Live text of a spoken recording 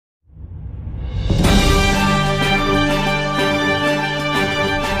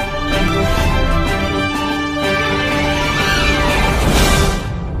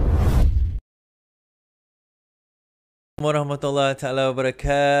Warahmatullahi Ta'ala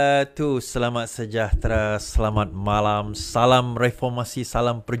Wabarakatuh. Selamat sejahtera, selamat malam. Salam reformasi,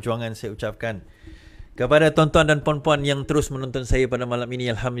 salam perjuangan saya ucapkan kepada tuan-tuan dan puan-puan yang terus menonton saya pada malam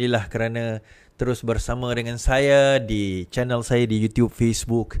ini. Alhamdulillah kerana terus bersama dengan saya di channel saya di YouTube,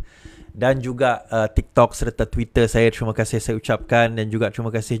 Facebook dan juga TikTok serta Twitter saya. Terima kasih saya ucapkan, dan juga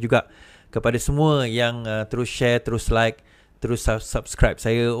terima kasih juga kepada semua yang terus share, terus like, terus subscribe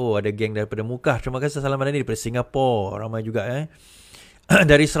saya. Oh, ada geng daripada Mukah. Terima kasih. Salam dari daripada Singapura. Ramai juga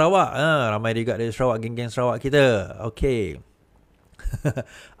dari Sarawak. Ramai juga dari Sarawak. Geng-geng Sarawak kita. Okay.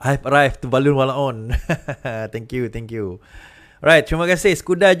 I've arrived to Balloon Walaon. Thank you. Alright, terima kasih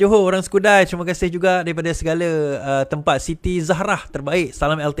Skudai Johor, orang Skudai. Terima kasih juga daripada segala tempat. Siti Zahrah terbaik.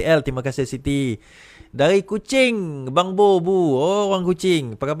 Salam LTL. Terima kasih Siti. Dari Kuching, Bang Bu. Oh, orang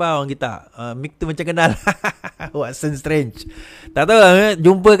Kuching. Apa khabar orang kita? Mik tu macam kenal. Watson Strange. Tak tahu lah,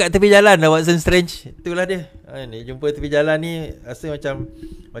 jumpa kat tepi jalan lah Watson Strange. Itulah dia. Ni jumpa tepi jalan ni rasa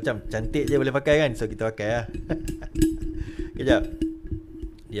macam cantik je boleh pakai kan. So kita pakai lah. Kejap.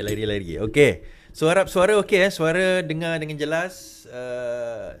 Dia lari. Okey. So harap suara okey suara dengar dengan jelas.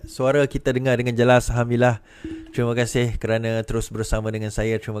 Suara kita dengar dengan jelas. Alhamdulillah. Terima kasih kerana terus bersama dengan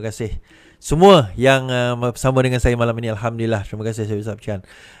saya. Terima kasih semua yang bersama dengan saya malam ini. Alhamdulillah. Terima kasih saya ucapkan.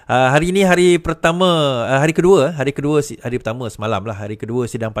 Hari ini hari pertama, hari pertama semalam lah. Hari kedua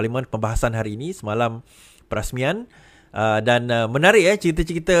sidang parlimen, pembahasan hari ini. Semalam perasmian. Dan menarik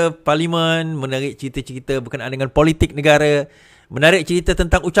cerita-cerita parlimen, menarik cerita-cerita berkenaan dengan politik negara, menarik cerita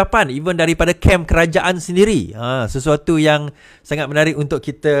tentang ucapan even daripada kem kerajaan sendiri. Sesuatu yang sangat menarik untuk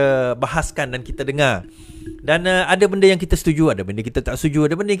kita bahaskan dan kita dengar. Dan ada benda yang kita setuju, ada benda kita tak setuju,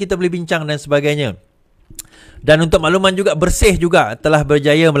 ada benda yang kita boleh bincang dan sebagainya. Dan untuk makluman juga, Bersih juga telah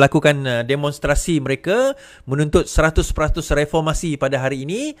berjaya melakukan demonstrasi mereka menuntut 100% reformasi pada hari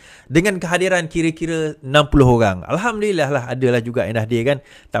ini dengan kehadiran kira-kira 60 orang. Alhamdulillah lah, adalah juga yang dah dia kan.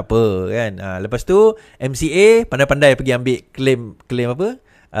 Tak apa kan. Lepas tu MCA pandai-pandai pergi ambil claim apa?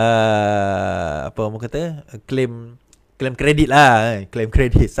 Apa orang kata? Claim kredit lah. Claim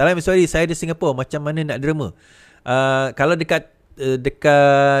kredit. Sorry, saya di Singapura, macam mana nak derma. Kalau dekat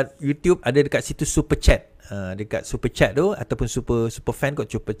YouTube ada dekat situ Super Chat. Dekat Super Chat tu ataupun Super Fan kot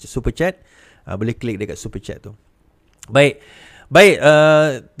Super Chat, boleh klik dekat Super Chat tu. Baik,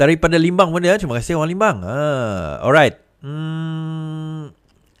 daripada Limbang pun dia. Terima kasih orang Limbang. Alright.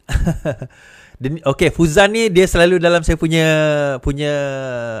 Okay, Fuzan ni dia selalu dalam saya punya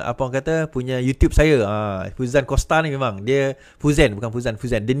apa orang kata, punya YouTube saya. Fuzan Costa ni memang dia Fuzan.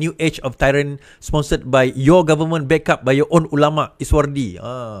 The New Age of Tyrant, sponsored by your government, backup by your own ulama Iswardi.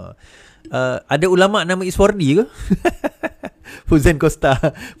 Ada ulama nama Iswardi ke? Fuzan Costa.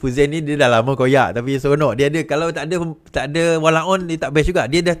 Fuzan ni dia dah lama koyak, tapi seronok. Dia ada, kalau tak ada walaon dia tak best juga.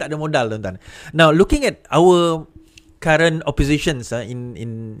 Dia dah tak ada modal, tuan-tuan. Now looking at our current oppositions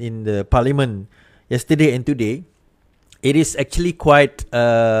in the parliament yesterday and today, it is actually quite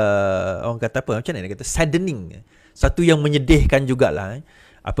orang kata apa, macam mana nak kata, saddening. Satu yang menyedihkan jugalah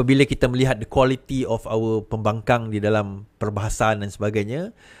apabila kita melihat the quality of our pembangkang di dalam perbahasan dan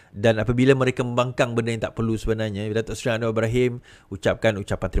sebagainya. Dan apabila mereka membangkang benda yang tak perlu sebenarnya. Datuk Seri Anwar Ibrahim ucapkan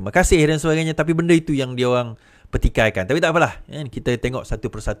ucapan terima kasih dan sebagainya, tapi benda itu yang dia orang petikaikan. Tapi tak apalah, kita tengok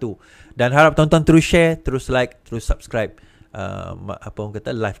satu persatu. Dan harap tonton terus share, terus like, terus subscribe apa orang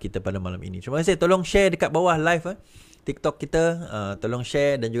kata, live kita pada malam ini. Terima kasih. Tolong share dekat bawah live TikTok kita. Tolong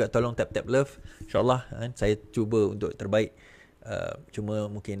share dan juga tolong tap love. InsyaAllah saya cuba untuk terbaik. Cuma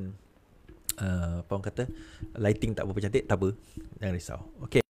mungkin apa orang kata, lighting tak berapa cantik. Tak apa, jangan risau.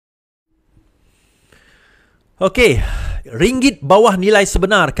 Okey, ringgit bawah nilai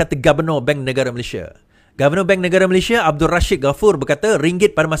sebenar, kata Gubernur Bank Negara Malaysia. Gubernur Bank Negara Malaysia Abdul Rashid Ghafur berkata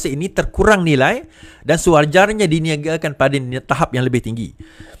ringgit pada masa ini terkurang nilai dan sewajarnya diniagakan pada tahap yang lebih tinggi.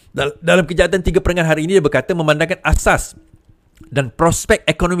 Dalam kejadian 3 peringkat hari ini, dia berkata memandangkan asas dan prospek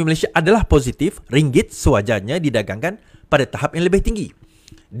ekonomi Malaysia adalah positif, ringgit sewajarnya didagangkan pada tahap yang lebih tinggi.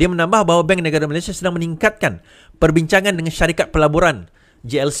 Dia menambah bahawa Bank Negara Malaysia sedang meningkatkan perbincangan dengan syarikat pelaburan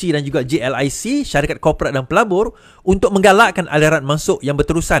JLC dan juga JLIC, syarikat korporat dan pelabur, untuk menggalakkan aliran masuk yang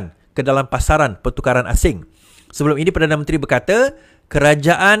berterusan ke dalam pasaran pertukaran asing. Sebelum ini Perdana Menteri berkata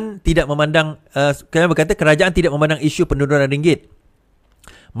kerajaan tidak memandang isu penurunan ringgit,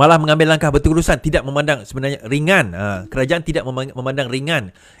 malah mengambil langkah berterusan, tidak memandang sebenarnya ringan. Kerajaan tidak memandang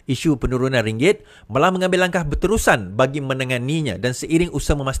ringan isu penurunan ringgit, malah mengambil langkah berterusan bagi menanganinya dan seiring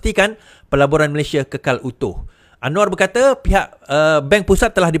usaha memastikan pelaburan Malaysia kekal utuh. Anwar berkata pihak Bank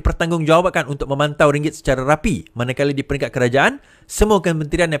Pusat telah dipertanggungjawabkan untuk memantau ringgit secara rapi, manakala di peringkat kerajaan semua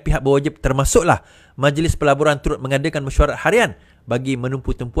kementerian dan pihak berwajib termasuklah Majlis Pelaburan turut mengadakan mesyuarat harian bagi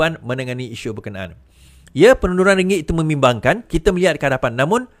menumpu tumpuan menangani isu berkenaan. Ya, penurunan ringgit itu membimbangkan, kita melihat ke hadapan.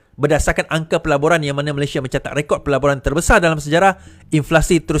 Namun, berdasarkan angka pelaburan yang mana Malaysia mencatat rekod pelaburan terbesar dalam sejarah,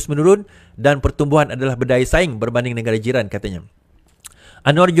 inflasi terus menurun dan pertumbuhan adalah berdaya saing berbanding negara jiran, katanya.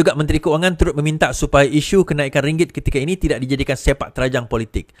 Anwar juga Menteri Keuangan turut meminta supaya isu kenaikan ringgit ketika ini tidak dijadikan sepak terjang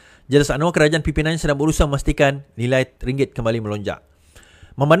politik. Jelas Anwar, kerajaan pimpinannya sedang berusaha memastikan nilai ringgit kembali melonjak.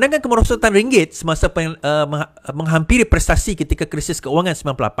 Memandangkan kemerosotan ringgit semasa menghampiri prestasi ketika krisis keuangan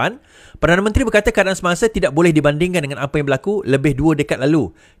 98, Perdana Menteri berkata keadaan semasa tidak boleh dibandingkan dengan apa yang berlaku lebih 2 dekad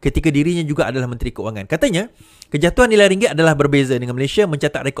lalu ketika dirinya juga adalah Menteri Keuangan. Katanya, kejatuhan nilai ringgit adalah berbeza dengan Malaysia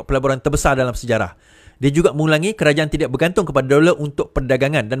mencatat rekod pelaburan terbesar dalam sejarah. Dia juga mengulangi kerajaan tidak bergantung kepada dolar untuk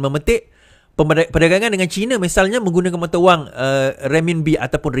perdagangan dan memetik perdagangan dengan China misalnya menggunakan mata wang renminbi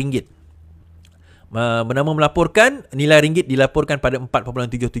ataupun ringgit. Bernama melaporkan, nilai ringgit dilaporkan pada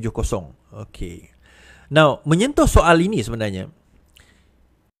 4.770. Okey. Now, menyentuh soal ini sebenarnya,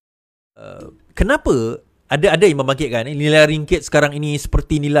 kenapa ada yang membangkitkan nilai ringgit sekarang ini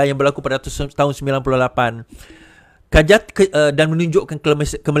seperti nilai yang berlaku pada tahun 98 dan menunjukkan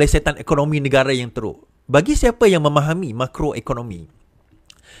kemelesetan ekonomi negara yang teruk. Bagi siapa yang memahami makroekonomi,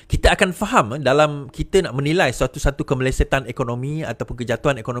 kita akan faham dalam kita nak menilai satu-satu kemelesetan ekonomi ataupun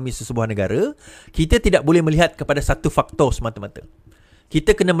kejatuhan ekonomi sesebuah negara, kita tidak boleh melihat kepada satu faktor semata-mata.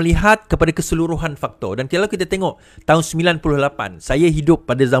 Kita kena melihat kepada keseluruhan faktor. Dan kalau kita tengok tahun 98, saya hidup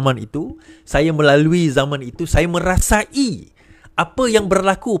pada zaman itu, saya melalui zaman itu, saya merasai apa yang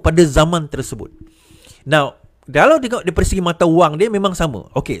berlaku pada zaman tersebut. Now, kalau tengok dari segi mata wang dia memang sama.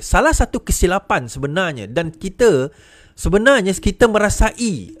 Okey, salah satu kesilapan sebenarnya dan kita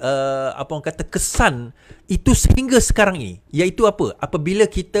merasai apa orang kata kesan itu sehingga sekarang ini, iaitu apa? Apabila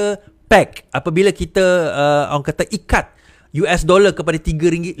kita orang kata ikat US dollar kepada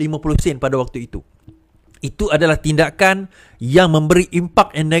RM3.50 pada waktu itu. Itu adalah tindakan yang memberi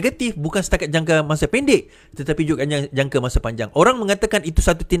impak yang negatif bukan setakat jangka masa pendek tetapi juga jangka masa panjang. Orang mengatakan itu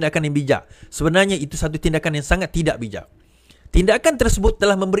satu tindakan yang bijak. Sebenarnya itu satu tindakan yang sangat tidak bijak. Tindakan tersebut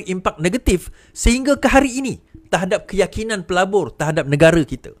telah memberi impak negatif sehingga ke hari ini terhadap keyakinan pelabur terhadap negara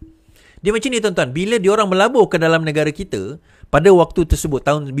kita. Dia macam ni tuan-tuan, bila diorang melabur ke dalam negara kita pada waktu tersebut,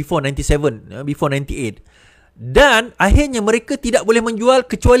 tahun before 97, before 98, dan akhirnya mereka tidak boleh menjual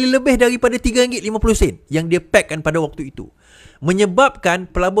kecuali lebih daripada RM3.50 yang dia packkan pada waktu itu, menyebabkan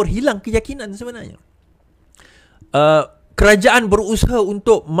pelabur hilang keyakinan sebenarnya. Kerajaan berusaha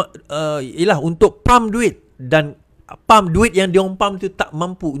untuk untuk pump duit, dan pump duit yang diorang pump itu tak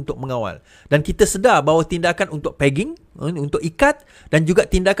mampu untuk mengawal. Dan kita sedar bahawa tindakan untuk pegging, untuk ikat, dan juga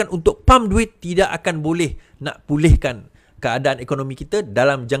tindakan untuk pump duit tidak akan boleh nak pulihkan keadaan ekonomi kita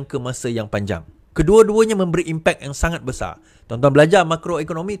dalam jangka masa yang panjang. Kedua-duanya memberi impak yang sangat besar. Tuan-tuan belajar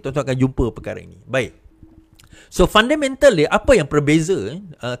makroekonomi, tuan-tuan akan jumpa perkara ini. Baik. So fundamentally, apa yang berbeza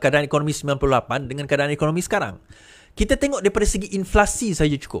keadaan ekonomi 98 dengan keadaan ekonomi sekarang? Kita tengok daripada segi inflasi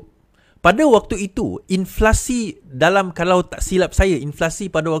saja cukup. Pada waktu itu, inflasi dalam, kalau tak silap saya,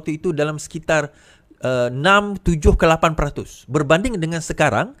 inflasi pada waktu itu dalam sekitar 6, 7 ke 8%. Berbanding dengan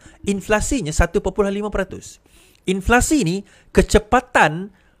sekarang, inflasinya 1.5%. Inflasi ini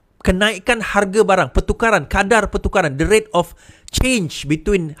kecepatan kenaikan harga barang, pertukaran, kadar pertukaran, the rate of change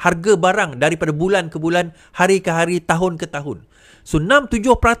between harga barang daripada bulan ke bulan, hari ke hari, tahun ke tahun. So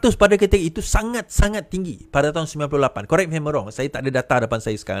 6-7% pada ketika itu sangat-sangat tinggi pada tahun 98. Correct me if I'm wrong, saya tak ada data depan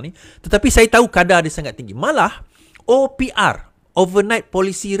saya sekarang ni, tetapi saya tahu kadar dia sangat tinggi. Malah OPR, overnight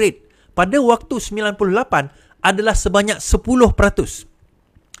policy rate, pada waktu 98 adalah sebanyak 10%.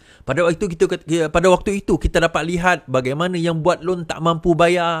 Pada waktu itu kita dapat lihat bagaimana yang buat loan tak mampu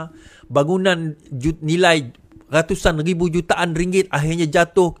bayar, bangunan nilai ratusan ribu jutaan ringgit akhirnya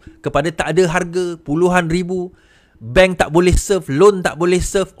jatuh kepada tak ada harga, puluhan ribu, bank tak boleh serve, loan tak boleh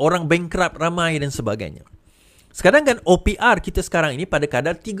serve, orang bankrupt ramai dan sebagainya. Sekarang kan OPR kita sekarang ini pada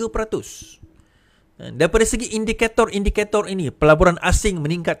kadar 3%. Daripada segi indikator ini, pelaburan asing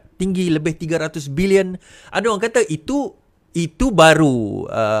meningkat tinggi lebih 300 bilion. Ada orang kata itu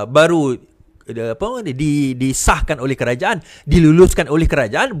baru disahkan oleh kerajaan, diluluskan oleh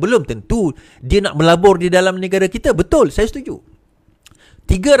kerajaan, belum tentu dia nak melabur di dalam negara kita. Betul, saya setuju.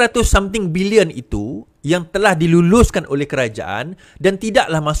 300 something bilion itu yang telah diluluskan oleh kerajaan, dan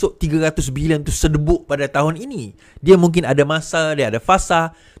tidaklah masuk 300 bilion itu sedebuk pada tahun ini. Dia mungkin ada masa, dia ada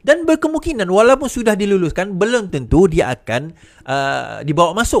fasa, dan berkemungkinan walaupun sudah diluluskan, belum tentu dia akan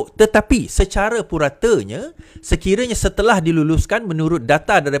dibawa masuk. Tetapi secara puratanya, sekiranya setelah diluluskan, menurut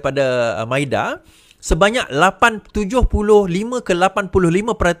data daripada MAIDA, sebanyak 75 ke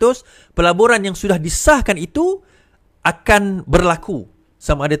 85% pelaburan yang sudah disahkan itu akan berlaku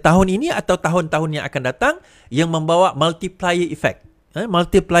sama ada tahun ini atau tahun-tahun yang akan datang, yang membawa multiplier effect.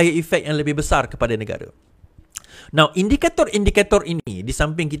 multiplier effect yang lebih besar kepada negara. Now, indikator-indikator ini di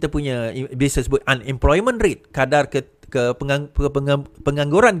samping kita punya biasa sebut unemployment rate, kadar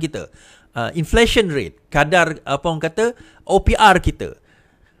pengangguran kita, inflation rate, kadar apa orang kata OPR kita.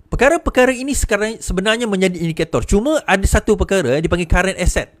 Perkara-perkara ini sekarang sebenarnya menjadi indikator. Cuma ada satu perkara dipanggil current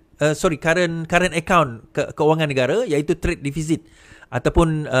asset. Current account keuangan negara, iaitu trade deficit,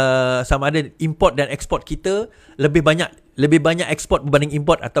 ataupun sama ada import dan ekspor kita lebih banyak ekspor berbanding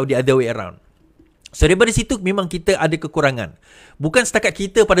import atau the other way around. So daripada situ memang kita ada kekurangan. Bukan setakat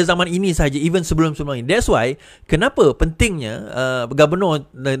kita pada zaman ini sahaja, even sebelum-sebelum ini. That's why kenapa pentingnya Gubernur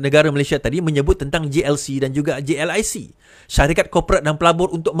negara Malaysia tadi menyebut tentang GLC dan juga JLIC, syarikat korporat dan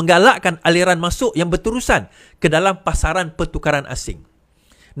pelabur, untuk menggalakkan aliran masuk yang berterusan ke dalam pasaran pertukaran asing.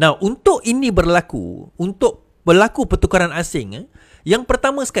 Nah, untuk ini berlaku, untuk berlaku pertukaran asing, yang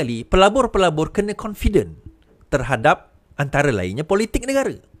pertama sekali pelabur-pelabur kena confident terhadap antara lainnya politik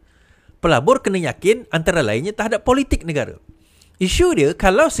negara. Pelabur kena yakin antara lainnya terhadap politik negara. Isu dia,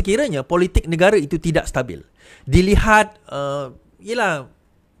 kalau sekiranya politik negara itu tidak stabil, dilihat ialah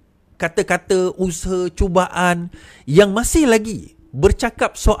kata-kata usaha cubaan yang masih lagi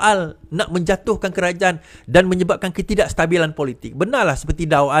bercakap soal nak menjatuhkan kerajaan dan menyebabkan ketidakstabilan politik. Benarlah seperti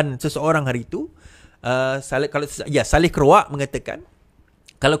dakwaan seseorang hari itu, Saleh Kerouac mengatakan,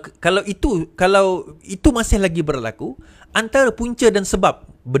 kalau itu masih lagi berlaku, antara punca dan sebab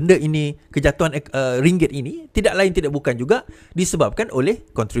benda ini, kejatuhan ringgit ini, tidak lain tidak bukan juga disebabkan oleh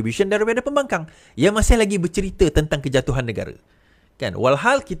contribution daripada pembangkang yang masih lagi bercerita tentang kejatuhan negara. Kan,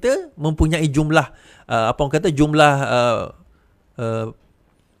 walhal kita mempunyai jumlah jumlah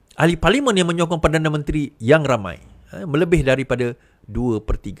ahli parlimen yang menyokong Perdana Menteri yang ramai, melebih daripada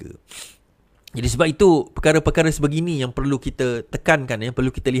 2/3. Jadi sebab itu perkara-perkara sebegini yang perlu kita tekankan, yang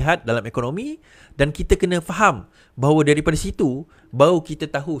perlu kita lihat dalam ekonomi, dan kita kena faham bahawa daripada situ baru kita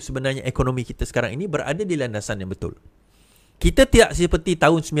tahu sebenarnya ekonomi kita sekarang ini berada di landasan yang betul. Kita tidak seperti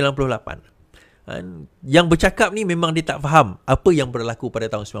tahun 98. Yang bercakap ni memang dia tak faham apa yang berlaku pada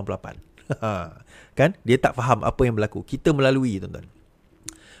tahun 98. Kan? Dia tak faham apa yang berlaku. Kita melalui, tuan-tuan.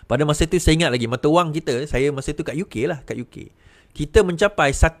 Pada masa itu saya ingat lagi mata wang kita, saya masa itu kat UK. Kita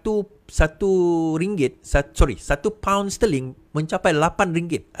mencapai satu pound sterling mencapai 8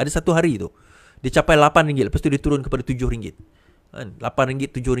 ringgit. Ada satu hari tu dia capai 8 ringgit, lepas tu dia turun kepada 7 ringgit. 8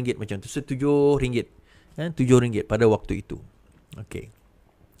 ringgit, 7 ringgit macam tu. So 7 ringgit. 7 ringgit pada waktu itu. Okey,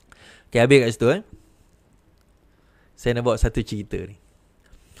 habis kat situ. Saya nak bawa satu cerita ni.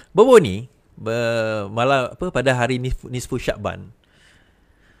 Baru ni pada hari nisfu Syakban,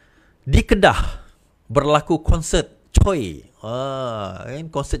 di Kedah berlaku konsert Choi.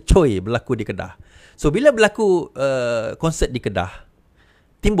 Konsert Choi berlaku di Kedah. So bila berlaku konsert di Kedah,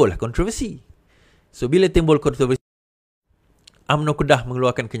 timbullah kontroversi. So bila timbul kontroversi, UMNO Kedah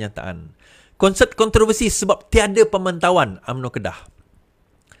mengeluarkan kenyataan. Konsert kontroversi sebab tiada pemantauan UMNO Kedah.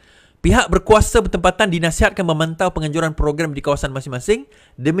 Pihak berkuasa bertempatan dinasihatkan memantau penganjuran program di kawasan masing-masing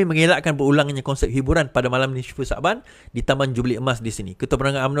demi mengelakkan berulangnya konsert hiburan pada malam nisfu Syakban di Taman Jubli Emas di sini. Ketua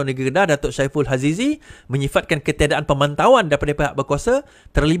Penerangan UMNO Negeri Kedah, Datuk Syaiful Hazizi, menyifatkan ketiadaan pemantauan daripada pihak berkuasa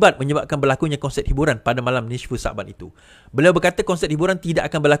terlibat menyebabkan berlakunya konsert hiburan pada malam nisfu Syakban itu. Beliau berkata konsert hiburan tidak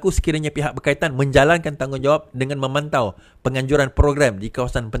akan berlaku sekiranya pihak berkaitan menjalankan tanggungjawab dengan memantau penganjuran program di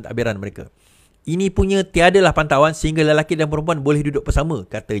kawasan pentadbiran mereka. Ini punya tiadalah pantauan sehingga lelaki dan perempuan boleh duduk bersama,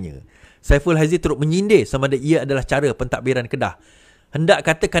 katanya. Saiful Haziz turut menyindir sama ada ia adalah cara pentadbiran Kedah. Hendak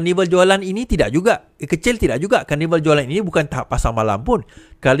kata karnival jualan ini tidak juga. Kecil tidak juga. Karnival jualan ini bukan tahap pasang malam pun.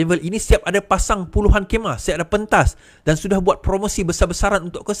 Karnival ini siap ada pasang puluhan kemah, siap ada pentas dan sudah buat promosi besar-besaran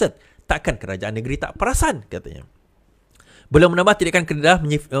untuk konsert. Takkan kerajaan negeri tak perasan, katanya. Beliau menambah tindakan Kedah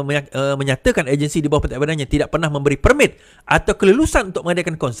menyatakan agensi di bawah pentadbirannya tidak pernah memberi permit atau kelulusan untuk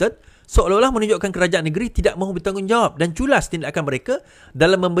mengadakan konsert, seolah-olah menunjukkan kerajaan negeri tidak mahu bertanggungjawab dan culas tindakan mereka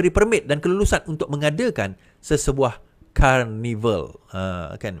dalam memberi permit dan kelulusan untuk mengadakan sesebuah karnival.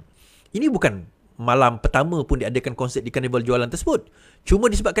 Kan? Ini bukan malam pertama pun diadakan konsert di karnival jualan tersebut.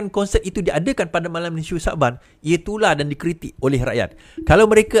 Cuma disebabkan konsert itu diadakan pada malam nisfu Syakban, ia tular dan dikritik oleh rakyat. Kalau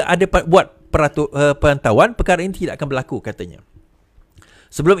mereka ada buat pantauan, perkara ini tidak akan berlaku, katanya.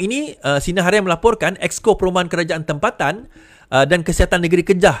 Sebelum ini, Sinar Harian melaporkan Exco Perumahan Kerajaan Tempatan dan Kesihatan Negeri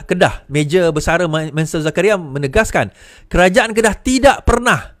Kedah, Meja Bersara Mansur Zakaria menegaskan kerajaan Kedah tidak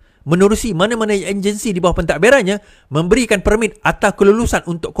pernah menerusi mana-mana agensi di bawah pentadbirannya memberikan permit atau kelulusan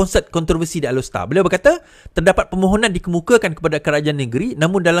untuk konsert kontroversi di Alustar. Beliau berkata, terdapat permohonan dikemukakan kepada kerajaan negeri,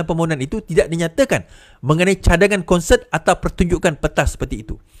 namun dalam permohonan itu tidak dinyatakan mengenai cadangan konsert atau pertunjukan petas seperti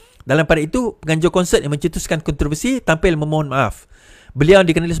itu. Dalam pada itu, penganjur konsert yang mencetuskan kontroversi tampil memohon maaf. Beliau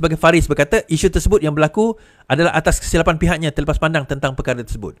dikenali sebagai Faris berkata isu tersebut yang berlaku adalah atas kesilapan pihaknya terlepas pandang tentang perkara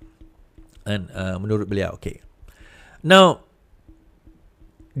tersebut. Dan menurut beliau, okay. Now,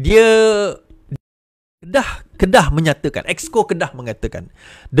 dia Kedah menyatakan, Exco Kedah mengatakan,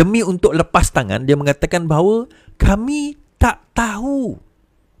 demi untuk lepas tangan, dia mengatakan bahawa kami tak tahu,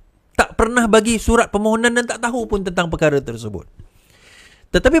 tak pernah bagi surat permohonan dan tak tahu pun tentang perkara tersebut.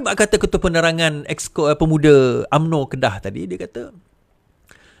 Tetapi kata Ketua Penerangan Exco Pemuda UMNO Kedah tadi, dia kata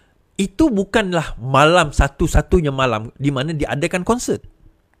itu bukanlah malam satu-satunya malam di mana diadakan konsert.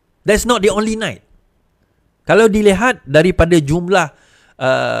 That's not the only night. Kalau dilihat daripada jumlah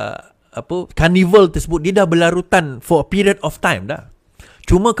carnival tersebut, dia dah berlarutan for a period of time dah.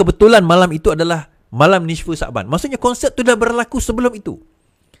 Cuma kebetulan malam itu adalah malam nisfu Sa'ban. Maksudnya konsert tu dah berlaku sebelum itu.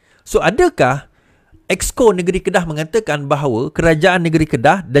 So adakah Exco Negeri Kedah mengatakan bahawa Kerajaan Negeri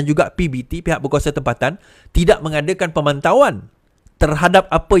Kedah dan juga PBT, pihak berkuasa tempatan, tidak mengadakan pemantauan terhadap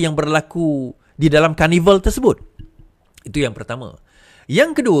apa yang berlaku di dalam karnival tersebut? Itu yang pertama.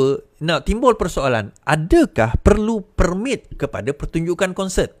 Yang kedua, nak timbul persoalan, adakah perlu permit kepada pertunjukan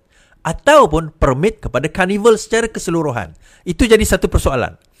konsert ataupun permit kepada karnival secara keseluruhan? Itu jadi satu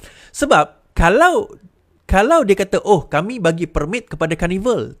persoalan. Sebab kalau dia kata, oh kami bagi permit kepada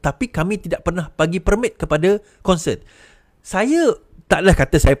karnival tapi kami tidak pernah bagi permit kepada konsert. Saya taklah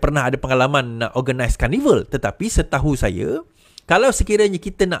kata saya pernah ada pengalaman nak organize karnival, tetapi setahu saya, kalau sekiranya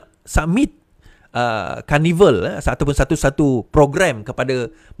kita nak submit karnival ataupun satu-satu program kepada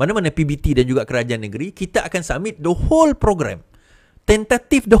mana-mana PBT dan juga kerajaan negeri, kita akan submit the whole program,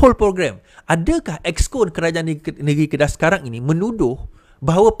 tentatif the whole program. Adakah Exco Kerajaan Negeri Kedah sekarang ini menuduh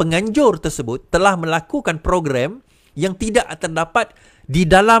bahawa penganjur tersebut telah melakukan program yang tidak terdapat di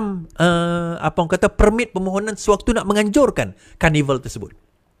dalam permit permohonan sewaktu nak menganjurkan karnival tersebut?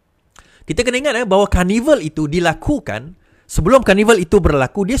 Kita kena ingat bahawa karnival itu dilakukan sebelum karnival itu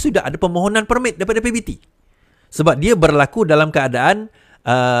berlaku, dia sudah ada permohonan permit daripada PBT. Sebab dia berlaku dalam keadaan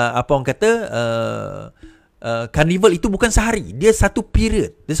karnival itu bukan sehari, dia satu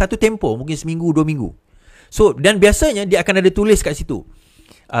period, dia satu tempoh, mungkin seminggu, 2 minggu. So, dan biasanya dia akan ada tulis kat situ.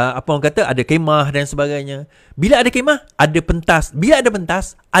 Ada kemah dan sebagainya. Bila ada kemah, ada pentas. Bila ada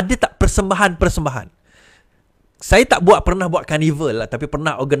pentas, ada tak persembahan-persembahan. Saya tak pernah buat carnival lah, tapi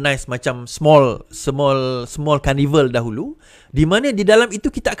pernah organize macam small carnival dahulu, di mana di dalam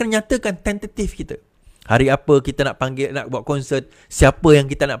itu kita akan nyatakan tentatif kita. Hari apa kita nak buat konsert, siapa yang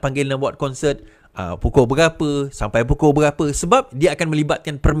kita nak panggil nak buat konsert, pukul berapa, sampai pukul berapa, sebab dia akan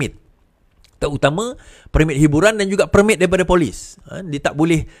melibatkan permit. Terutama permit hiburan dan juga permit daripada polis. Dia tak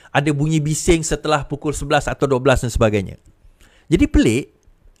boleh ada bunyi bising setelah pukul 11 atau 12 dan sebagainya. Jadi pelik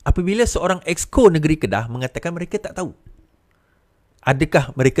apabila seorang Exco Negeri Kedah mengatakan mereka tak tahu.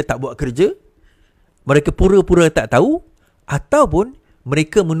 Adakah mereka tak buat kerja? Mereka pura-pura tak tahu? Ataupun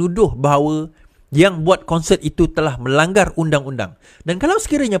mereka menuduh bahawa yang buat konsert itu telah melanggar undang-undang. Dan kalau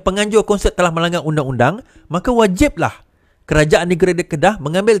sekiranya penganjur konsert telah melanggar undang-undang, maka wajiblah Kerajaan Negeri Kedah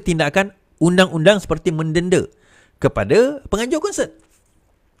mengambil tindakan undang-undang seperti mendenda kepada penganjur konsert.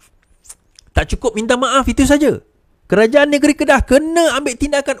 Tak cukup minta maaf itu saja. Kerajaan Negeri Kedah kena ambil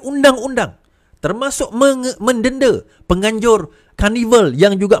tindakan undang-undang, termasuk mendenda penganjur karnival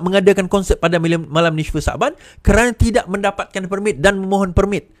yang juga mengadakan konsert pada malam nisfu Sa'ban kerana tidak mendapatkan permit dan memohon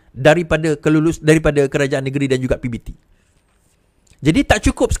permit daripada kerajaan negeri dan juga PBT. Jadi tak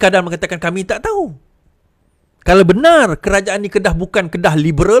cukup sekadar mengatakan kami tak tahu. Kalau benar kerajaan ni Kedah bukan Kedah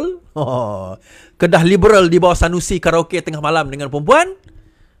liberal, Kedah liberal di bawah Sanusi karaoke tengah malam dengan perempuan,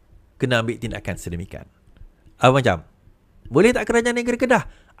 kena ambil tindakan sedemikian. Macam boleh tak kerajaan negeri Kedah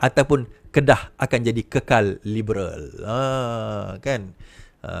ataupun Kedah akan jadi kekal liberal, kan?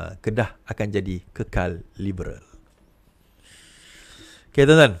 Kedah akan jadi kekal liberal. Okay,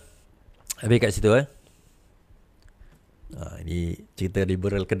 tuan-tuan, habis kat situ ini cerita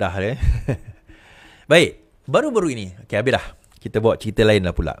liberal Kedah Baik, baru-baru ini, okay, habis dah. Kita buat cerita lain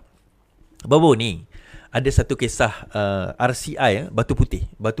lah pula. Baru ni ada satu kisah RCI Batu Putih.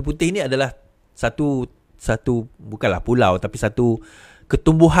 Batu Putih ni adalah satu bukanlah pulau, tapi satu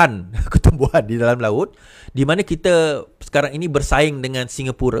ketumbuhan di dalam laut, di mana kita sekarang ini bersaing dengan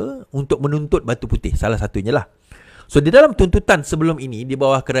Singapura untuk menuntut batu putih, salah satunya lah. So di dalam tuntutan sebelum ini di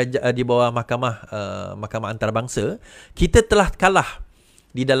bawah mahkamah antarabangsa, kita telah kalah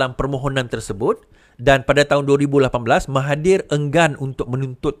di dalam permohonan tersebut, dan pada tahun 2018 Mahathir enggan untuk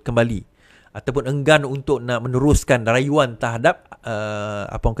menuntut kembali ataupun enggan untuk nak meneruskan rayuan terhadap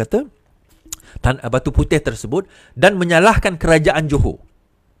batu putih tersebut, dan menyalahkan kerajaan Johor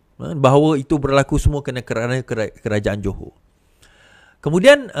bahawa itu berlaku semua kerana kerajaan Johor.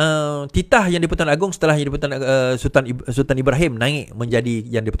 Kemudian titah Yang di-Pertuan Agong setelah Yang di-Pertuan Sultan Ibrahim naik menjadi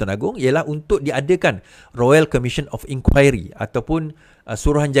Yang di-Pertuan Agong ialah untuk diadakan Royal Commission of Inquiry ataupun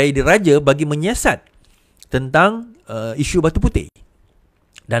Suruhanjaya Diraja bagi menyiasat tentang isu Batu Putih.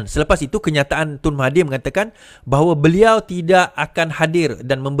 Dan selepas itu kenyataan Tun Mahathir mengatakan bahawa beliau tidak akan hadir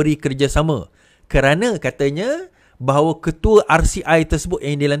dan memberi kerjasama kerana katanya bahawa ketua RCI tersebut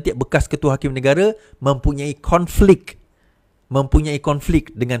yang dilantik bekas ketua Hakim Negara mempunyai konflik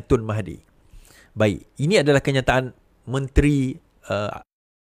dengan Tun Mahathir. Baik, ini adalah kenyataan Menteri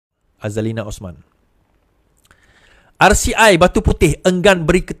Azalina Osman. RCI Batu Putih enggan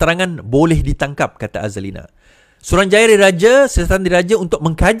beri keterangan boleh ditangkap, kata Azalina. Suruhanjaya Diraja Sersan Diraja untuk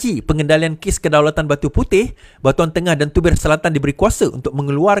mengkaji pengendalian kes kedaulatan Batu Putih, Batuan Tengah dan Tubir Selatan diberi kuasa untuk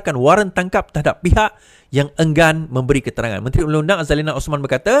mengeluarkan waran tangkap terhadap pihak yang enggan memberi keterangan. Menteri Undang-Undang Azalina Osman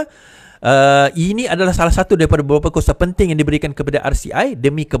berkata, ini adalah salah satu daripada beberapa kuasa penting yang diberikan kepada RCI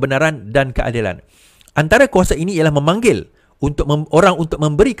demi kebenaran dan keadilan. Antara kuasa ini ialah memanggil orang untuk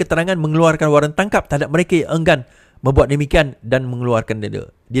memberi keterangan mengeluarkan waran tangkap terhadap mereka yang enggan membuat demikian dan mengeluarkan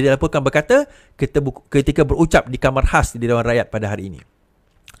denda. Dia dilaporkan berkata ketika berucap di Kamar Khas di Dewan Rakyat pada hari ini.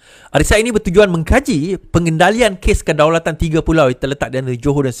 RCI ini bertujuan mengkaji pengendalian kes kedaulatan 3 pulau yang terletak di antara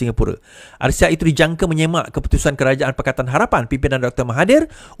Johor dan Singapura. RCI itu dijangka menyemak keputusan Kerajaan Pakatan Harapan pimpinan Dr. Mahathir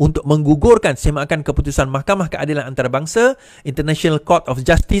untuk menggugurkan semakan keputusan Mahkamah Keadilan Antarabangsa International Court of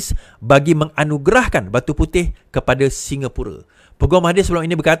Justice bagi menganugerahkan Batu Putih kepada Singapura. Peguam Mahathir sebelum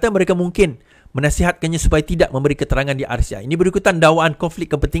ini berkata mereka mungkin menasihatkannya supaya tidak memberi keterangan di RCI. Ini berikutan dakwaan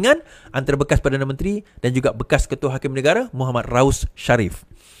konflik kepentingan antara bekas Perdana Menteri dan juga bekas Ketua Hakim Negara Muhammad Raus Sharif.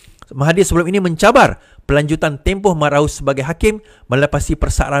 Mahathir sebelum ini mencabar pelanjutan tempoh Raus sebagai hakim melepasi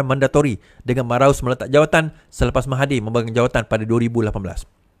persaraan mandatori dengan Raus meletak jawatan selepas Mahathir memegang jawatan pada 2018.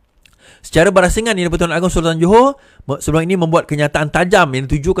 Secara berasingan, Yang di-Pertuan Agong Sultan Johor sebelum ini membuat kenyataan tajam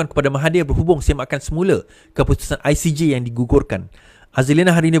yang ditujukan kepada Mahathir berhubung semakan semula keputusan ICJ yang digugurkan.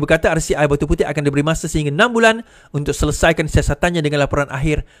 Azalina hari ini berkata RCI Batu Putih akan diberi masa sehingga 6 bulan untuk selesaikan siasatannya dengan laporan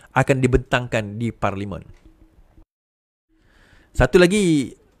akhir akan dibentangkan di Parlimen. Satu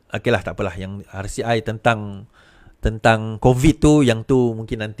lagi, okeylah tak apalah, yang RCI tentang COVID tu, yang tu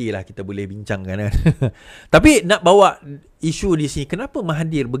mungkin nantilah kita boleh bincangkan kan. Tapi nak bawa isu di sini, kenapa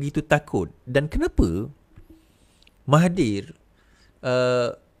Mahathir begitu takut dan kenapa Mahathir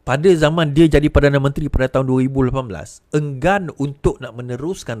pada zaman dia jadi Perdana Menteri pada tahun 2018 enggan untuk nak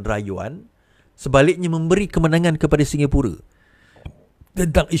meneruskan rayuan, sebaliknya memberi kemenangan kepada Singapura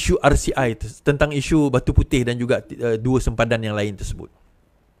tentang isu RCI, tentang isu Batu Putih dan juga dua sempadan yang lain tersebut.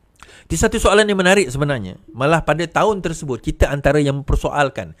 Di satu soalan yang menarik sebenarnya, malah pada tahun tersebut kita antara yang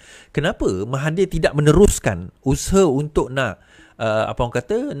mempersoalkan kenapa Mahathir tidak meneruskan usaha untuk nak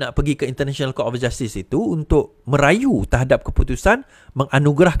nak pergi ke International Court of Justice itu untuk merayu terhadap keputusan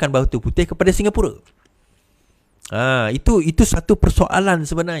menganugerahkan Batu Putih kepada Singapura. Itu satu persoalan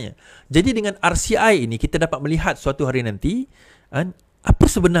sebenarnya. Jadi dengan RCI ini kita dapat melihat suatu hari nanti apa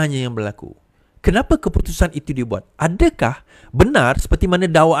sebenarnya yang berlaku. Kenapa keputusan itu dibuat? Adakah benar seperti mana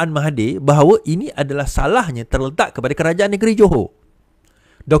dakwaan Mahathir bahawa ini adalah salahnya terletak kepada Kerajaan Negeri Johor?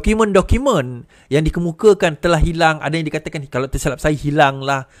 Dokumen-dokumen yang dikemukakan telah hilang. Ada yang dikatakan kalau tersilap saya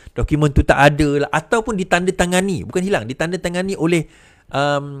hilanglah, dokumen tu tak ada lah, ataupun ditandatangani, bukan hilang, ditandatangani oleh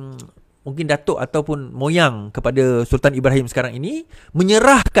mungkin datuk ataupun moyang kepada Sultan Ibrahim sekarang ini,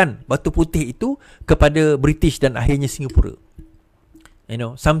 menyerahkan Batu Putih itu kepada British dan akhirnya Singapura.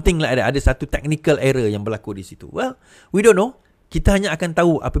 Something like that. Ada satu technical error yang berlaku di situ. Well, we don't know. Kita hanya akan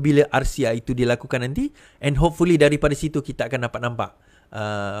tahu apabila RCI itu dilakukan nanti, and hopefully daripada situ kita akan dapat nampak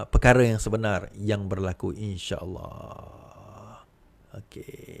perkara yang sebenar yang berlaku, insya-Allah.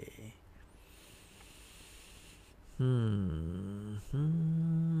 Okey.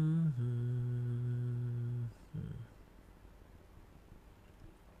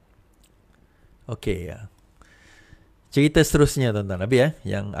 Okey ya. Cerita seterusnya tuan-tuan, habis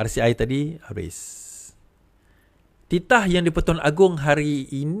yang RCI tadi habis. Titah Yang di-Pertuan Agong hari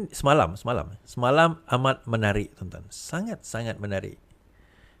ini semalam amat menarik tuan-tuan. Sangat-sangat menarik.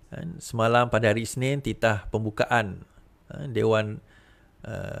 Semalam pada hari Isnin titah pembukaan Dewan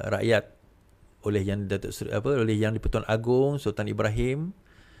Rakyat oleh Yang di-Pertuan Agong Sultan Ibrahim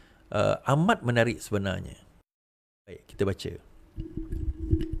amat menarik sebenarnya. Baik, kita baca.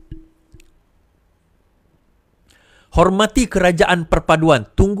 Hormati kerajaan perpaduan,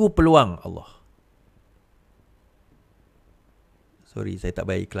 tunggu peluang Allah. Sorry, saya tak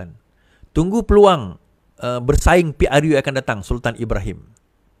bayar iklan. Tunggu peluang bersaing PRU akan datang, Sultan Ibrahim.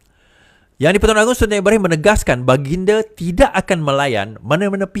 Yang di-Pertuan Agong Sultan Ibrahim menegaskan baginda tidak akan melayan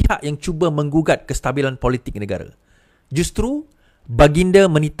mana-mana pihak yang cuba menggugat kestabilan politik negara. Justru Baginda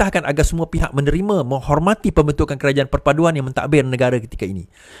menitahkan agar semua pihak menerima, menghormati pembentukan kerajaan perpaduan yang mentadbir negara ketika ini.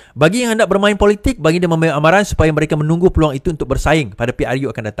 Bagi yang hendak bermain politik, baginda memberi amaran supaya mereka menunggu peluang itu untuk bersaing pada PRU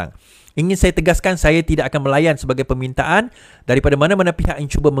akan datang. Ingin saya tegaskan, saya tidak akan melayan sebagai permintaan daripada mana-mana pihak yang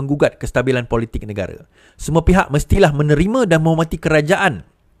cuba menggugat kestabilan politik negara. Semua pihak mestilah menerima dan menghormati kerajaan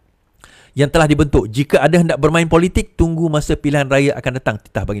yang telah dibentuk. Jika ada hendak bermain politik, tunggu masa pilihan raya akan datang,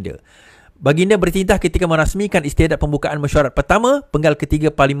 titah baginda. Baginda bertitah ketika merasmikan istiadat pembukaan mesyuarat pertama penggal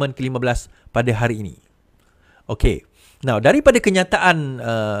ketiga Parlimen ke-15 pada hari ini. Okey. Now, daripada kenyataan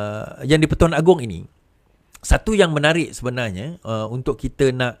yang di-Pertuan Agong ini, satu yang menarik sebenarnya untuk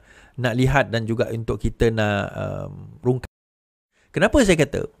kita nak lihat dan juga untuk kita nak rungkai. Kenapa saya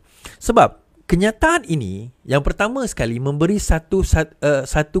kata? Sebab kenyataan ini yang pertama sekali memberi satu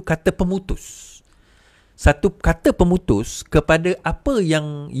kata pemutus. Satu kata pemutus kepada apa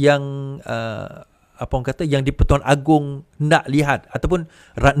yang apa orang kata yang di-Pertuan Agong nak lihat ataupun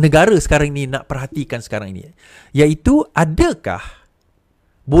negara sekarang ini nak perhatikan sekarang ini, iaitu adakah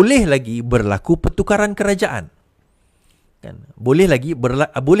boleh lagi berlaku pertukaran kerajaan? Kan?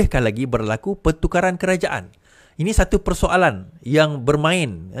 Bolehkah lagi berlaku pertukaran kerajaan? Ini satu persoalan yang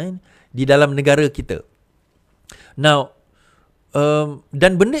bermain di dalam negara kita. Now,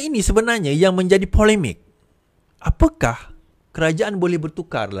 dan benda ini sebenarnya yang menjadi polemik. Apakah kerajaan boleh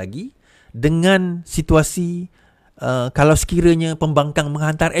bertukar lagi dengan situasi kalau sekiranya Pembangkang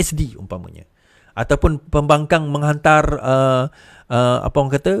menghantar SD umpamanya, ataupun Pembangkang menghantar apa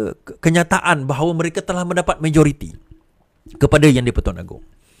orang kata kenyataan bahawa mereka telah mendapat majoriti kepada yang di-Pertuan Agong.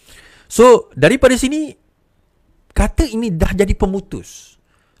 So daripada sini kata ini dah jadi pemutus,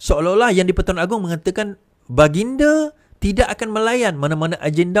 seolah-olah yang di-Pertuan Agong mengatakan baginda tidak akan melayan mana-mana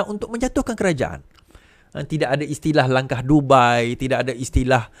agenda untuk menjatuhkan kerajaan. Tidak ada istilah langkah Dubai, tidak ada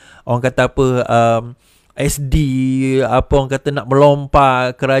istilah orang kata apa SD, apa orang kata nak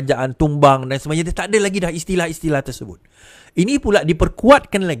melompat, kerajaan tumbang dan sebagainya. Tak ada lagi dah istilah-istilah tersebut. Ini pula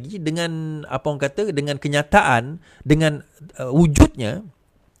diperkuatkan lagi dengan apa orang kata dengan kenyataan, dengan wujudnya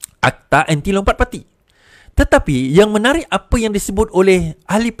Akta Anti Lompat Parti. Tetapi yang menarik apa yang disebut oleh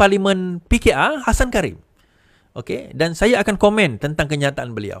ahli parlimen PKR Hasan Karim. Okey, dan saya akan komen tentang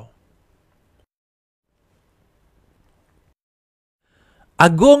kenyataan beliau.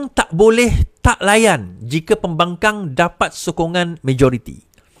 Agong tak boleh tak layan jika Pembangkang dapat sokongan majoriti.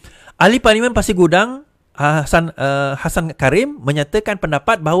 Ahli Parlimen Pasir Gudang Hasan Karim menyatakan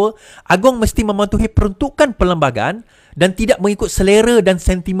pendapat bahawa Agong mesti mematuhi peruntukan perlembagaan dan tidak mengikut selera dan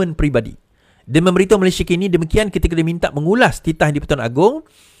sentimen peribadi. Dia memberitahu Malaysia Kini demikian ketika diminta mengulas titah di Pertuan Agong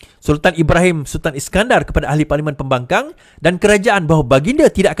Sultan Ibrahim Sultan Iskandar kepada ahli Parlimen Pembangkang dan kerajaan bahawa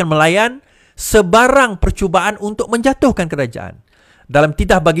baginda tidak akan melayan sebarang percubaan untuk menjatuhkan kerajaan. Dalam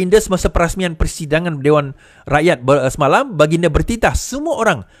titah baginda semasa perasmian persidangan Dewan Rakyat semalam, baginda bertitah semua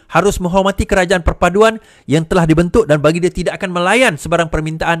orang harus menghormati kerajaan perpaduan yang telah dibentuk dan baginda tidak akan melayan sebarang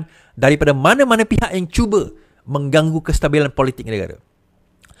permintaan daripada mana-mana pihak yang cuba mengganggu kestabilan politik negara.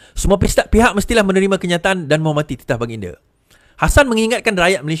 Semua pihak mestilah menerima kenyataan dan menghormati titah baginda. Hasan mengingatkan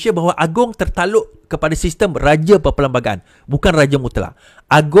rakyat Malaysia bahawa Agong tertakluk kepada sistem raja perlembagaan, bukan raja mutlak.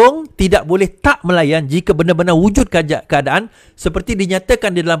 Agong tidak boleh tak melayan jika benar-benar wujud keadaan seperti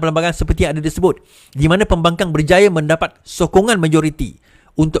dinyatakan di dalam perlembagaan seperti yang ada disebut, di mana Pembangkang berjaya mendapat sokongan majoriti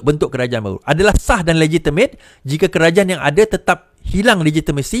untuk bentuk kerajaan baru. Adalah sah dan legitimate jika kerajaan yang ada tetap hilang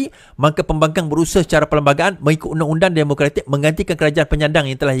legitimasi, maka Pembangkang berusaha secara perlembagaan mengikut undang-undang demokratik menggantikan kerajaan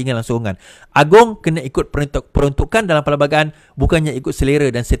penyandang yang telah hilang sokongan. Agong kena ikut peruntukan dalam perlembagaan, bukannya ikut selera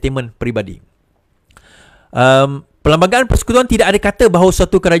dan sentimen peribadi. Perlembagaan persekutuan tidak ada kata bahawa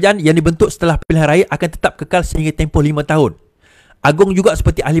suatu kerajaan yang dibentuk setelah pilihan raya akan tetap kekal sehingga tempoh 5 tahun. Agong juga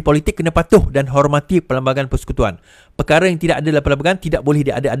seperti ahli politik kena patuh dan hormati perlembagaan persekutuan. Perkara yang tidak ada dalam perlembagaan tidak boleh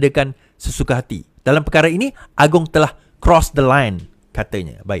diada-adakan sesuka hati. Dalam perkara ini, Agong telah cross the line,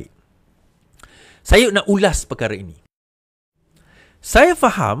 katanya. Baik. Saya nak ulas perkara ini. Saya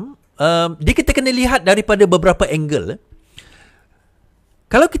faham, kita kena lihat daripada beberapa angle.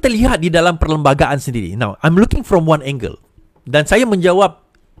 Kalau kita lihat di dalam perlembagaan sendiri, now, I'm looking from one angle. Dan saya menjawab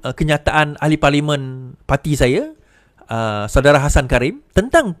kenyataan ahli parlimen parti saya, saudara Hasan Karim,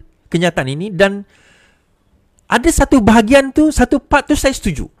 tentang kenyataan ini, dan ada satu bahagian tu, satu part tu saya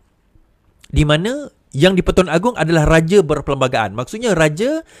setuju. Di mana yang di Pertuan Agong adalah raja berperlembagaan. Maksudnya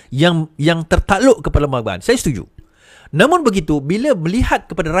raja yang tertakluk kepada perlembagaan. Saya setuju. Namun begitu, bila melihat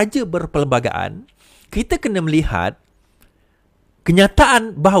kepada raja berperlembagaan, kita kena melihat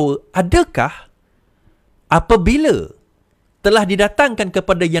kenyataan bahawa adakah apabila telah didatangkan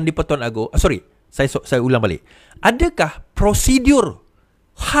kepada yang di Pertuan Agong, saya ulang balik. Adakah prosedur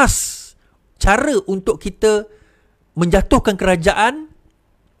khas cara untuk kita menjatuhkan kerajaan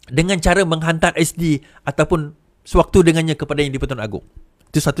dengan cara menghantar SD ataupun sewaktu dengannya kepada Yang di-Pertuan Agong?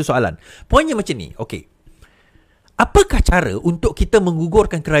 Itu satu soalan. Poinnya macam ni. Okey. Apakah cara untuk kita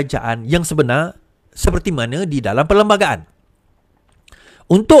menggugurkan kerajaan yang sebenar seperti mana di dalam perlembagaan?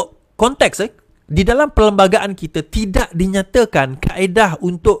 Untuk konteks, di dalam perlembagaan kita tidak dinyatakan kaedah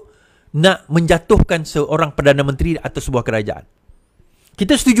untuk nak menjatuhkan seorang Perdana Menteri atau sebuah kerajaan.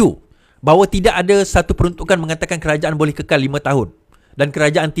 Kita setuju bahawa tidak ada satu peruntukan mengatakan kerajaan boleh kekal 5 tahun dan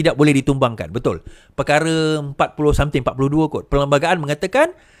kerajaan tidak boleh ditumbangkan. Betul. Perkara 40 something, 42 kot. Perlembagaan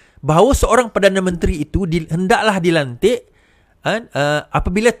mengatakan bahawa seorang Perdana Menteri itu hendaklah dilantik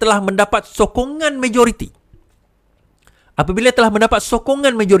apabila telah mendapat sokongan majoriti. Apabila telah mendapat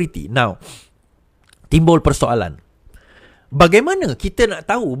sokongan majoriti. Now, timbul persoalan. Bagaimana kita nak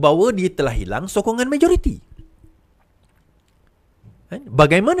tahu bahawa dia telah hilang sokongan majoriti?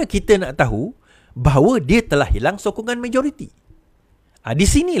 Bagaimana kita nak tahu bahawa dia telah hilang sokongan majoriti? Di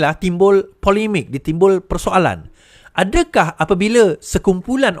sinilah timbul polemik, timbul persoalan. Adakah apabila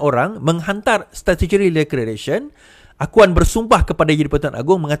sekumpulan orang menghantar statutory declaration, akuan bersumpah kepada Yang di-Pertuan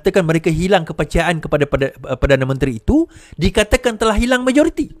Agong mengatakan mereka hilang kepercayaan kepada Perdana Menteri itu, dikatakan telah hilang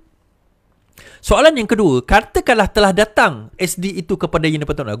majoriti? Soalan yang kedua, katakanlah telah datang SD itu kepada Yang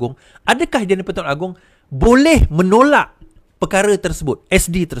di-Pertuan Agong, adakah Yang di-Pertuan Agong boleh menolak perkara tersebut,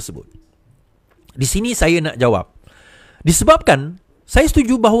 SD tersebut? Di sini saya nak jawab. Disebabkan saya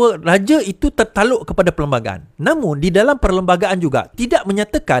setuju bahawa raja itu tertaluk kepada perlembagaan. Namun di dalam perlembagaan juga tidak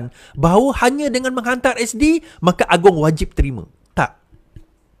menyatakan bahawa hanya dengan menghantar SD maka Agong wajib terima. Tak.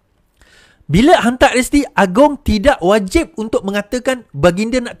 Bila hantar SD, Agong tidak wajib untuk mengatakan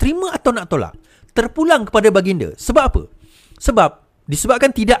baginda nak terima atau nak tolak. Terpulang kepada baginda. Sebab apa? Sebab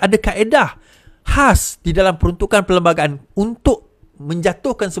disebabkan tidak ada kaedah khas di dalam peruntukan perlembagaan untuk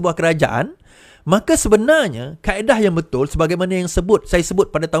menjatuhkan sebuah kerajaan, maka sebenarnya kaedah yang betul sebagaimana yang saya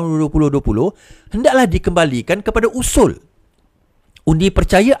sebut pada tahun 2020 hendaklah dikembalikan kepada usul undi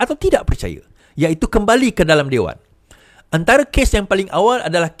percaya atau tidak percaya, iaitu kembali ke dalam Dewan. Antara kes yang paling awal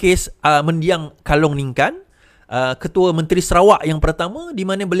adalah kes mendiang Kalong Ningkan, Ketua Menteri Sarawak yang pertama, di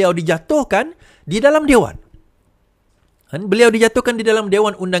mana beliau dijatuhkan di dalam Dewan. Beliau dijatuhkan di dalam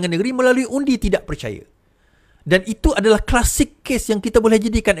Dewan Undangan Negeri melalui undi tidak percaya. Dan itu adalah klasik kes yang kita boleh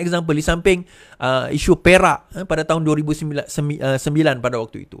jadikan example di samping isu Perak pada tahun 2009 pada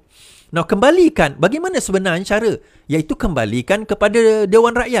waktu itu. Nah, kembalikan bagaimana sebenarnya cara, iaitu kembalikan kepada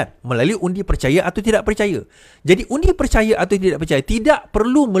Dewan Rakyat melalui undi percaya atau tidak percaya. Jadi undi percaya atau tidak percaya tidak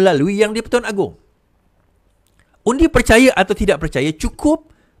perlu melalui Yang di-Pertuan Agong. Undi percaya atau tidak percaya cukup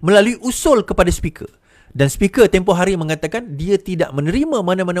melalui usul kepada speaker. Dan speaker tempoh hari mengatakan dia tidak menerima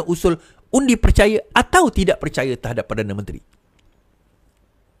mana-mana usul undi percaya atau tidak percaya terhadap Perdana Menteri.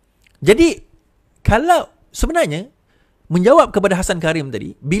 Jadi, kalau sebenarnya menjawab kepada Hasan Karim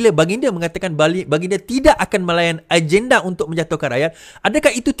tadi, bila baginda mengatakan baginda tidak akan melayan agenda untuk menjatuhkan rakyat,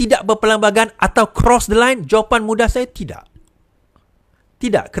 adakah itu tidak berperlembagaan atau cross the line? Jawapan mudah saya, tidak.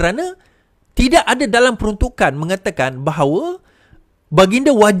 Tidak, kerana tidak ada dalam peruntukan mengatakan bahawa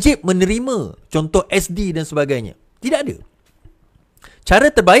baginda wajib menerima contoh SD dan sebagainya. Tidak ada. Cara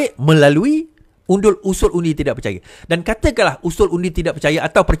terbaik melalui usul undi tidak percaya. Dan katakanlah usul undi tidak percaya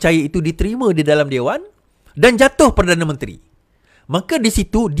atau percaya itu diterima di dalam Dewan dan jatuh Perdana Menteri. Maka di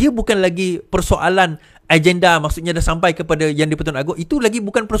situ dia bukan lagi persoalan agenda, maksudnya dah sampai kepada Yang di-Pertuan Agong. Itu lagi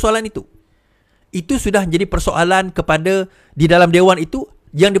bukan persoalan itu. Itu sudah jadi persoalan kepada di dalam Dewan itu.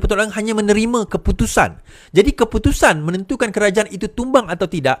 Yang di-Pertuan Agong hanya menerima keputusan. Jadi keputusan menentukan kerajaan itu tumbang atau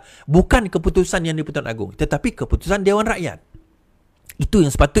tidak bukan keputusan Yang di-Pertuan Agong, tetapi keputusan Dewan Rakyat. Itu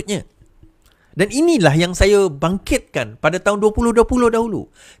yang sepatutnya. Dan inilah yang saya bangkitkan pada tahun 2020 dahulu.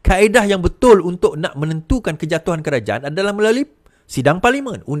 Kaedah yang betul untuk nak menentukan kejatuhan kerajaan adalah melalui sidang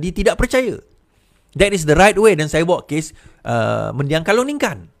parlimen, undi tidak percaya. That is the right way. Dan saya bawa kes mendiang Kalong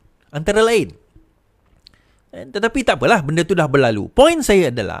Ningkan antara lain. Tetapi tak apalah, benda tu dah berlalu. Poin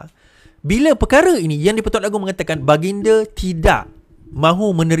saya adalah, bila perkara ini Yang di-Pertuan Agong mengatakan baginda tidak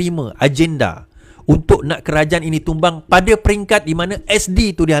mahu menerima agenda untuk nak kerajaan ini tumbang pada peringkat di mana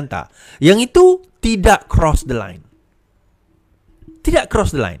SD itu dihantar. Yang itu tidak cross the line. Tidak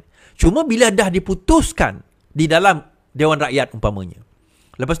cross the line. Cuma bila dah diputuskan di dalam Dewan Rakyat umpamanya,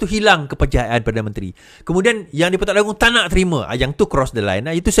 lepas tu hilang kepercayaan Perdana Menteri, kemudian Yang di-Pertuan Agong tak nak terima, yang tu cross the line.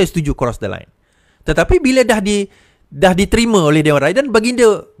 Itu saya setuju, cross the line. Tetapi bila dah diterima oleh Dewan Rakyat dan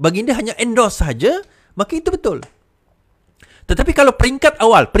baginda hanya endorse saja, maka itu betul. Tetapi kalau peringkat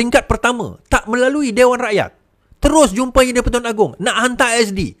awal, peringkat pertama tak melalui Dewan Rakyat, terus jumpa Yang di-Pertuan Agong nak hantar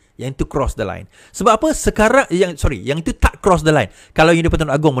SD, yang itu cross the line. Sebab apa? Sekarang yang itu tak cross the line kalau Yang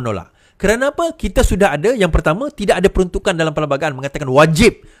di-Pertuan Agong menolak. Kerana apa? Kita sudah ada, yang pertama, tidak ada peruntukan dalam perlembagaan mengatakan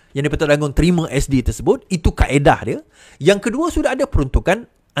wajib yang di-Pertuan Agong terima SD tersebut. Itu kaedah dia. Yang kedua, sudah ada peruntukan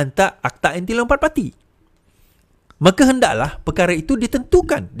antara Akta Anti Lompat Parti. Maka hendaklah perkara itu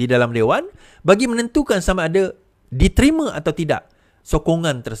ditentukan di dalam Dewan bagi menentukan sama ada diterima atau tidak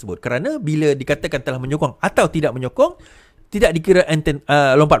sokongan tersebut. Kerana bila dikatakan telah menyokong atau tidak menyokong, tidak dikira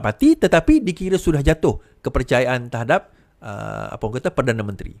lompat parti, tetapi dikira sudah jatuh kepercayaan terhadap Perdana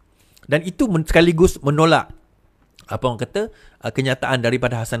Menteri. Dan itu sekaligus menolak kenyataan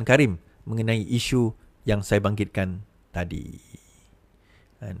daripada Hasan Karim mengenai isu yang saya bangkitkan tadi.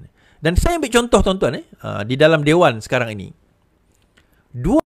 Dan saya ambil contoh tuan-tuan di dalam Dewan sekarang ini.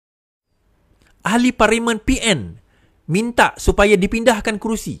 2 ahli parlimen PN minta supaya dipindahkan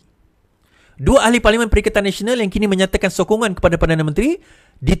kerusi. 2 ahli parlimen Perikatan Nasional yang kini menyatakan sokongan kepada Perdana Menteri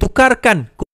ditukarkan